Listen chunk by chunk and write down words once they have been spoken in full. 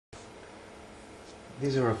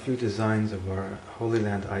These are a few designs of our Holy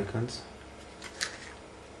Land icons.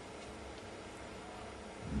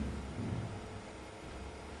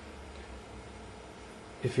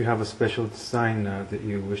 If you have a special design that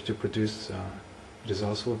you wish to produce, it is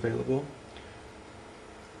also available.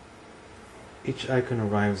 Each icon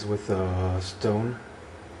arrives with a stone,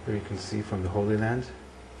 here you can see from the Holy Land,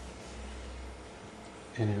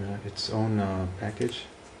 and in its own package.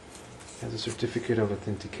 It has a certificate of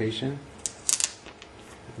authentication.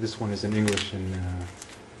 This one is in English and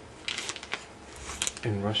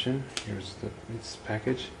in Russian. Here's its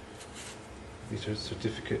package. The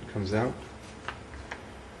certificate comes out,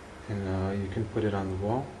 and you can put it on the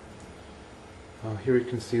wall. Here you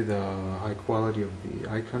can see the high quality of the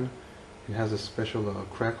icon. It has a special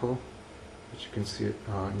crackle, which you can see it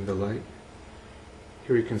in the light.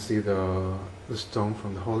 Here you can see the stone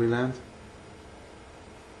from the Holy Land.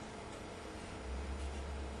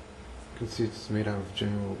 You can see it's made out of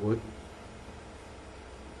general wood.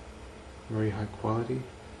 Very high quality.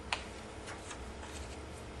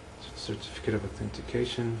 Certificate of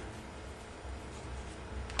authentication.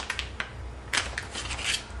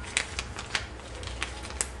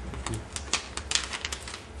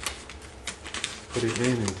 Put it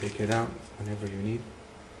in and take it out whenever you need.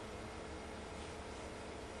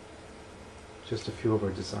 Just a few of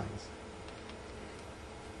our designs.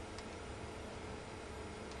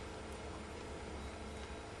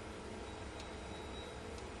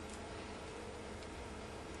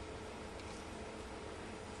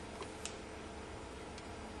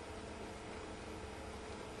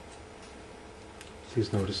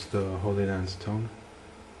 Please notice the Holy Land stone.